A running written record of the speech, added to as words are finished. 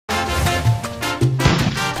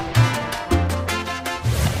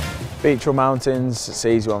Beach or mountains? It's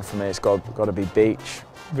an easy one for me. It's got to be beach.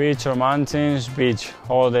 Beach or mountains? Beach,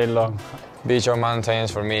 all day long. Beach or mountains,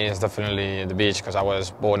 for me, is definitely the beach, because I was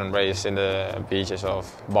born and raised in the beaches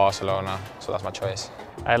of Barcelona, so that's my choice.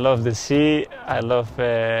 I love the sea. I love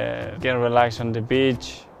getting relaxed on the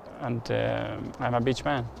beach, and I'm a beach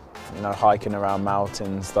man. You know, hiking around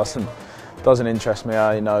mountains doesn't interest me.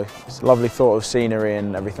 You know, it's a lovely thought of scenery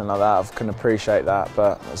and everything like that. I can appreciate that,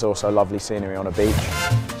 but there's also lovely scenery on a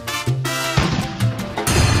beach.